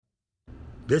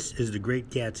This is the Great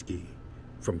Gatsby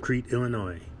from Crete,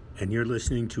 Illinois, and you're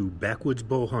listening to Backwoods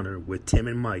Bow Hunter with Tim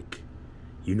and Mike.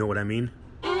 You know what I mean?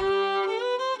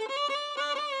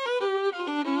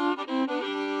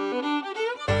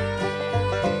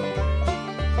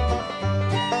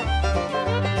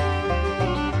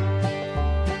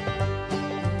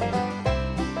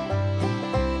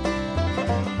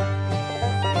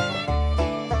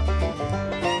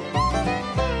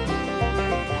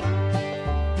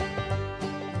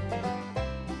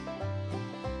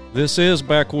 This is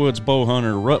Backwoods Bow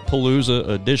Hunter Rutpalooza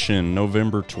Edition,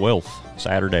 November 12th,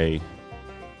 Saturday.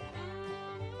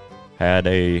 Had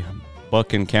a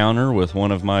buck encounter with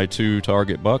one of my two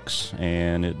target bucks,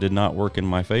 and it did not work in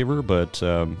my favor, but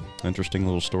interesting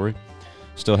little story.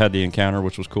 Still had the encounter,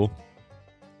 which was cool.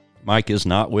 Mike is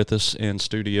not with us in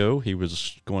studio. He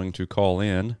was going to call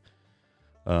in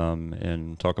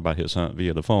and talk about his hunt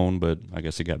via the phone, but I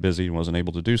guess he got busy and wasn't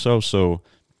able to do so, so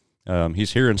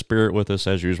he's here in spirit with us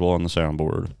as usual on the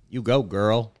soundboard. You go,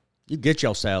 girl. You get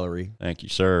your salary. Thank you,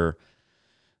 sir.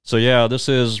 So yeah, this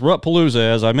is Rutpalooza.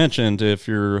 As I mentioned, if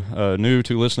you're new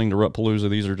to listening to Rutpalooza,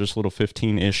 these are just little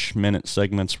 15-ish minute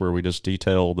segments where we just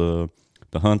detail the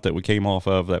hunt that we came off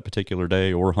of that particular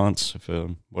day, or hunts, if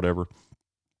whatever.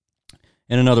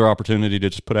 And another opportunity to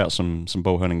just put out some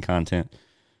bow hunting content.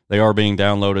 They are being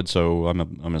downloaded, so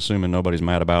I'm assuming nobody's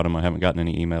mad about them. I haven't gotten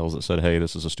any emails that said, hey,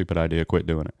 this is a stupid idea, quit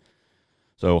doing it.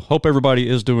 So hope everybody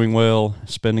is doing well,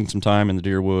 spending some time in the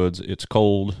deer woods. It's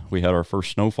cold. We had our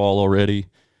first snowfall already.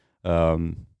 But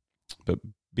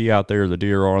be out there. The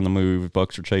deer are on the move.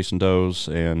 Bucks are chasing does,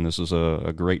 and this is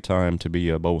a great time to be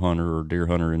a bow hunter or deer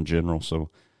hunter in general. So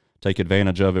take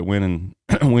advantage of it when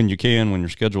you can, when your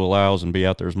schedule allows, and be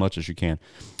out there as much as you can.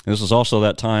 And this is also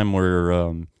that time where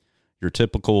your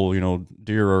typical,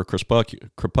 deer are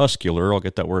crepuscular. I'll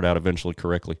get that word out eventually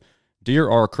correctly. Deer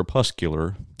are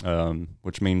crepuscular,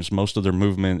 which means most of their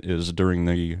movement is during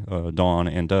the dawn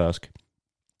and dusk.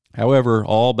 However,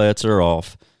 all bets are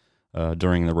off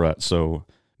during the rut, so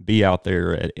be out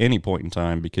there at any point in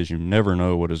time because you never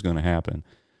know what is going to happen.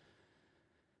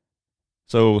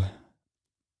 So,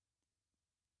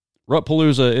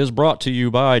 Rutpalooza is brought to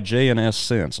you by J&S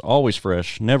Scents, always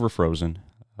fresh, never frozen.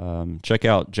 Check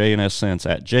out J&S Scents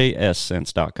at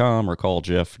jscents.com or call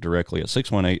Jeff directly at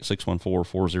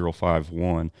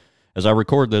 618-614-4051. As I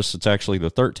record this, it's actually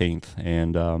the 13th,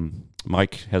 and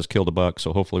Mike has killed a buck,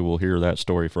 so hopefully we'll hear that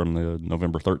story from the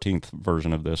November 13th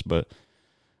version of this. But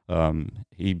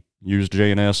he used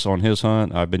J&S on his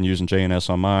hunt. I've been using J&S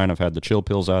on mine. I've had the chill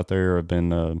pills out there. I've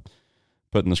been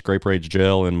putting the Scrape Rage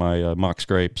gel in my mock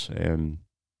scrapes, and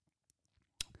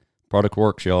product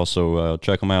works, y'all, so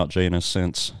check them out, J&S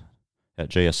Scents at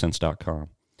jscents.com.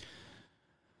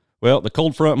 Well, the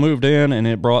cold front moved in, and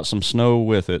it brought some snow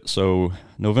with it, so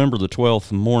November the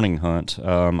 12th morning hunt,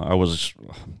 I was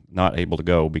not able to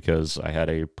go because I had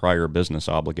a prior business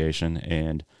obligation,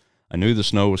 and I knew the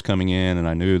snow was coming in, and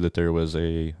I knew that there was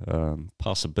a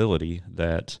possibility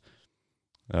that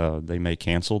they may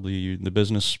cancel the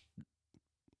business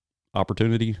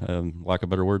opportunity, lack of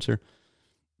better words here.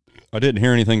 I didn't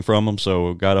hear anything from them,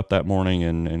 so got up that morning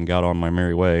and got on my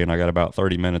merry way, and I got about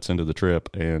 30 minutes into the trip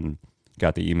and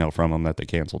got the email from them that they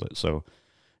canceled it. So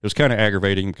it was kind of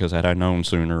aggravating because had I known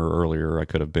sooner or earlier, I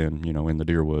could have been, in the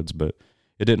deer woods, but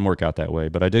it didn't work out that way.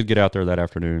 But I did get out there that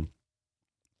afternoon.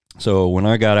 So when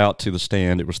I got out to the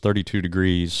stand, it was 32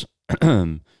 degrees,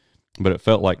 but it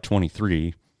felt like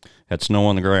 23, had snow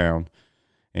on the ground,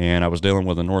 and I was dealing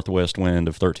with a northwest wind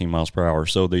of 13 miles per hour.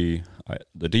 So the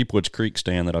Deep Woods Creek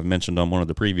stand that I've mentioned on one of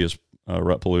the previous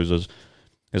Rutpaloozas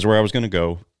is where I was going to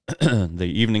go. The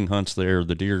evening hunts there,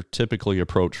 the deer typically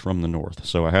approach from the north.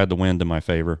 So I had the wind in my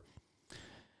favor.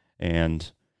 And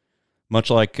much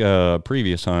like a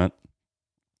previous hunt,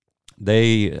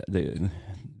 these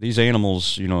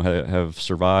animals, have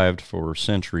survived for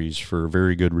centuries for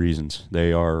very good reasons.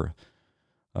 They are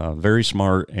very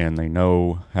smart, and they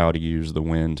know how to use the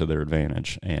wind to their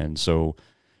advantage. And so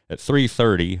at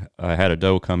 3:30, I had a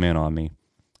doe come in on me,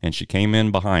 and she came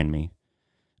in behind me.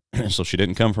 So she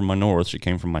didn't come from my north, she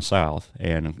came from my south.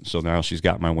 And so now she's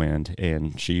got my wind,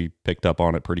 and she picked up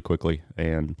on it pretty quickly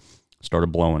and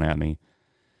started blowing at me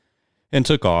and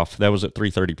took off. That was at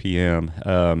 3:30 p.m.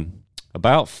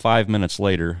 About 5 minutes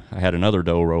later, I had another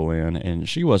doe roll in, and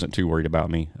she wasn't too worried about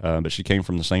me, but she came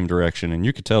from the same direction, and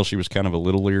you could tell she was kind of a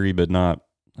little leery, but I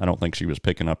don't think she was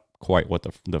picking up quite what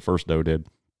the first doe did.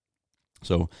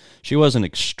 So she wasn't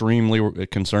extremely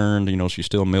concerned. She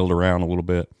still milled around a little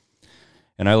bit,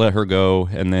 and I let her go,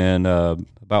 and then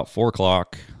about 4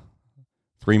 o'clock,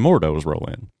 3 more does roll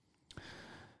in.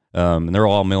 And they're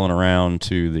all milling around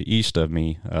to the east of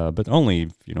me, but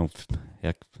only,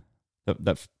 heck,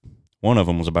 that one of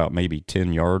them was about maybe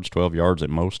 10 yards, 12 yards at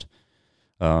most.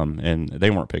 And they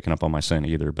weren't picking up on my scent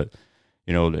either, but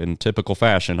in typical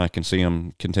fashion, I can see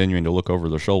them continuing to look over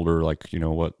their shoulder, like,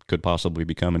 what could possibly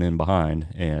be coming in behind.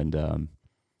 And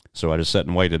so I just sat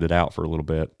and waited it out for a little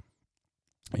bit.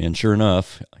 And sure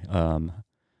enough,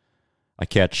 I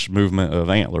catch movement of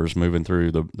antlers moving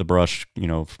through the brush,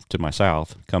 to my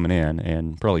south, coming in,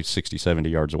 and probably 60, 70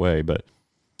 yards away. But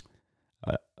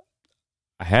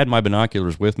I had my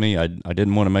binoculars with me. I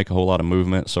didn't want to make a whole lot of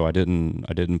movement, so I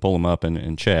didn't pull them up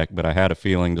and check. But I had a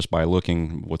feeling just by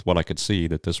looking with what I could see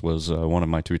that this was one of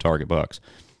my 2 target bucks.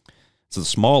 It's the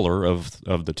smaller of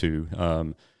the two.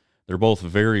 They're both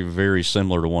very, very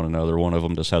similar to one another. One of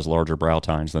them just has larger brow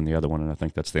tines than the other one, and I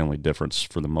think that's the only difference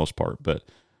for the most part. But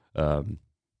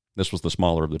this was the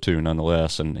smaller of the two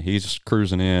nonetheless, and he's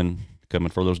cruising in, coming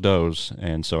for those does.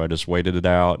 And so I just waited it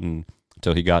out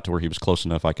until he got to where he was close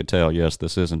enough I could tell, yes,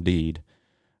 this is indeed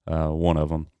one of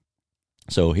them.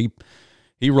 So he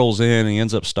rolls in, and he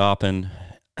ends up stopping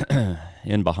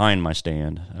in behind my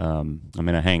stand. I'm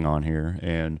in a hang on here,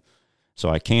 and so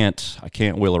I can't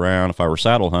wheel around. If I were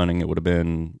saddle hunting, it would have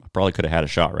been, I probably could have had a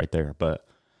shot right there, but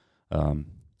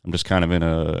I'm just kind of in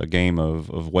a game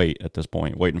of wait at this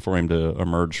point, waiting for him to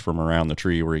emerge from around the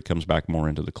tree where he comes back more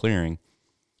into the clearing.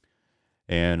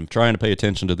 And I'm trying to pay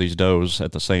attention to these does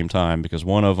at the same time because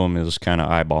one of them is kind of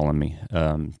eyeballing me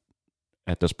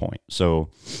at this point. So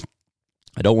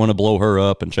I don't want to blow her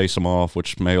up and chase him off,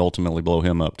 which may ultimately blow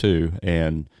him up too.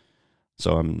 And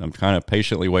so I'm kind of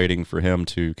patiently waiting for him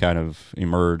to kind of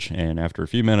emerge. And after a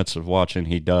few minutes of watching,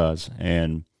 he does.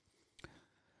 And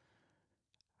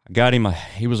I got him.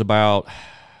 He was about,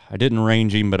 I didn't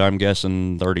range him, but I'm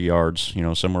guessing 30 yards,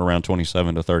 somewhere around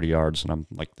 27 to 30 yards. And I'm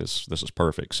like, this is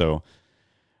perfect. So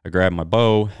I grabbed my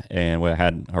bow, and I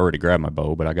had already grabbed my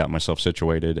bow, but I got myself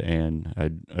situated, and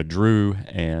I drew,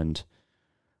 and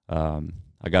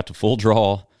I got to full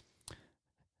draw,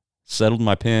 settled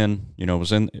my pin,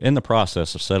 was in the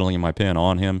process of settling my pin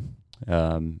on him.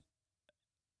 I'm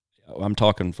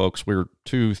talking, folks, we were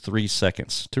 2 or 3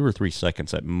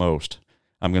 seconds at most.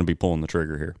 I'm going to be pulling the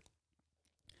trigger here.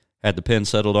 Had the pin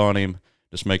settled on him,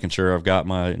 just making sure I've got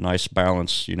my nice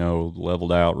balance,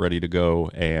 leveled out, ready to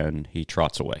go, and he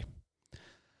trots away.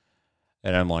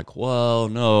 And I'm like, well,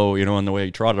 no, and the way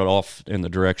he trotted off in the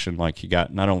direction, like he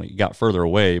not only got further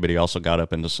away, but he also got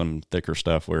up into some thicker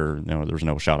stuff where, there's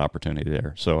no shot opportunity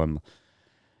there. So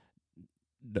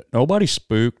nobody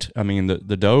spooked. I mean,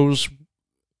 the does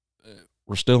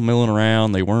were still milling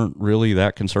around. They weren't really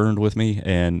that concerned with me,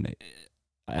 and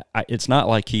it's not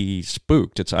like he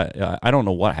spooked. I don't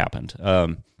know what happened.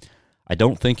 I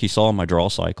don't think he saw my draw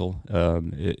cycle.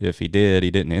 If he did,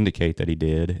 he didn't indicate that he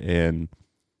did, and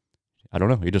I don't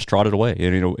know. He just trotted away,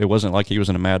 and it wasn't like he was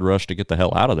in a mad rush to get the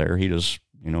hell out of there. He just,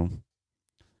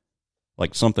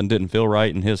 like something didn't feel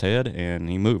right in his head, and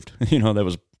he moved. That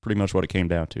was pretty much what it came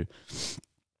down to.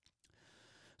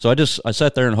 So I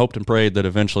sat there and hoped and prayed that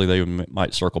eventually they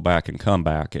might circle back and come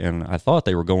back, and I thought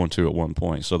they were going to at one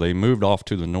point. So they moved off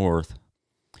to the north,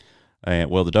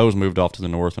 and the does moved off to the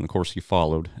north, and of course he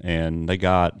followed, and they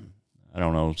got,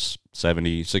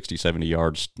 60, 70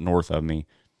 yards north of me,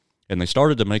 and they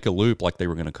started to make a loop like they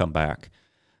were going to come back,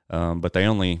 but they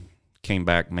only came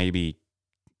back maybe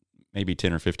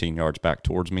 10 or 15 yards back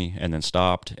towards me, and then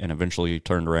stopped, and eventually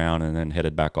turned around and then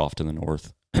headed back off to the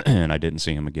north. And I didn't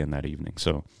see him again that evening.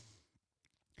 So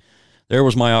there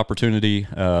was my opportunity,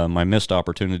 my missed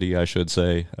opportunity, I should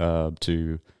say,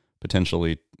 to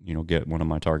potentially, get one of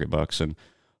my target bucks. And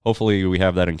hopefully we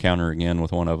have that encounter again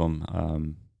with one of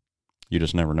them. You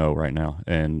just never know right now.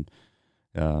 And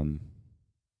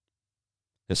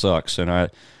it sucks. And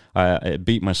I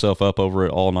beat myself up over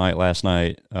it all night last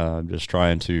night, just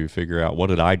trying to figure out what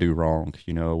did I do wrong?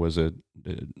 Was it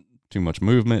too much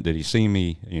movement? Did he see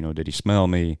me? Did he smell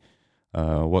me?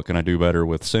 What can I do better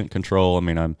with scent control? I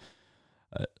mean,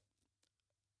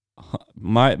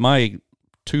 my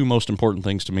 2 most important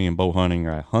things to me in bow hunting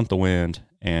are I hunt the wind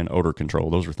and odor control.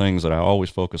 Those are things that I always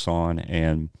focus on.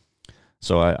 And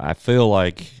so I feel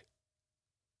like,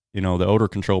 the odor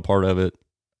control part of it,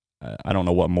 I don't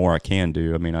know what more I can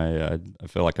do. I mean, I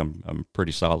feel like I'm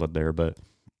pretty solid there, but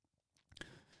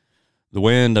the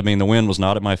wind was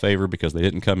not in my favor because they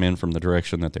didn't come in from the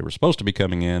direction that they were supposed to be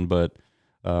coming in, but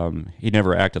he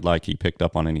never acted like he picked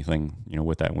up on anything,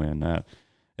 with that wind.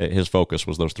 His focus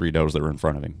was those 3 does that were in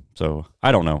front of him. So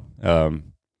I don't know.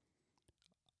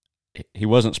 He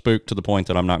wasn't spooked to the point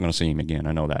that I'm not going to see him again.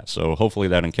 I know that. So hopefully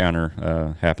that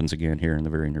encounter happens again here in the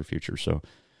very near future. So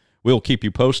we'll keep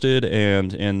you posted.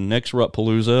 And in next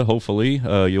Rutpalooza, hopefully,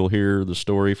 you'll hear the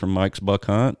story from Mike's buck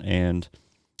hunt. And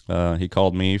he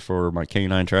called me for my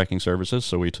canine tracking services,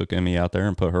 so we took Emmy out there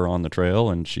and put her on the trail,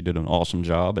 and she did an awesome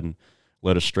job and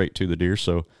led us straight to the deer.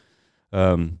 So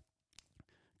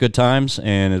good times,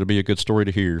 and it'll be a good story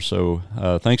to hear. So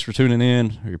thanks for tuning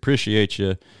in. We appreciate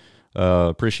you.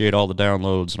 Appreciate all the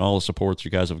downloads and all the support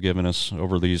you guys have given us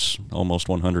over these almost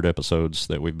 100 episodes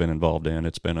that we've been involved in.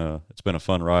 It's been a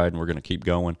fun ride, and we're going to keep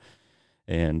going.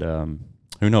 And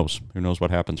who knows what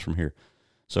happens from here.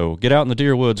 So get out in the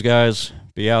deer woods, guys.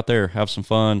 Be out there, have some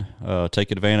fun.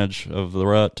 Take advantage of the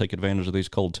rut. Take advantage of these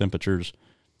cold temperatures.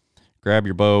 Grab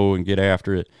your bow and get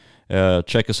after it.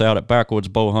 Check us out at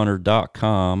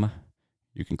backwoodsbowhunter.com.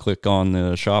 You can click on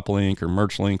the shop link or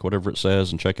merch link, whatever it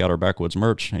says, and check out our Backwoods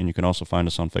merch. And you can also find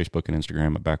us on Facebook and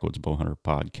Instagram at Backwoods Bowhunter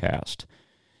Podcast.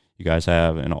 You guys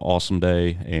have an awesome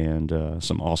day and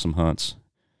some awesome hunts.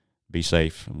 Be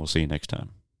safe, and we'll see you next time.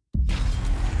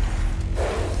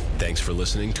 Thanks for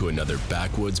listening to another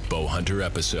Backwoods Bowhunter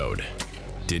episode.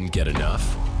 Didn't get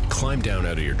enough? Climb down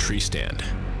out of your tree stand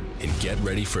and get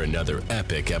ready for another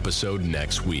epic episode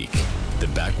next week. The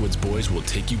Backwoods Boys will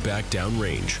take you back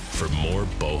downrange for more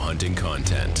bow hunting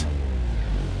content.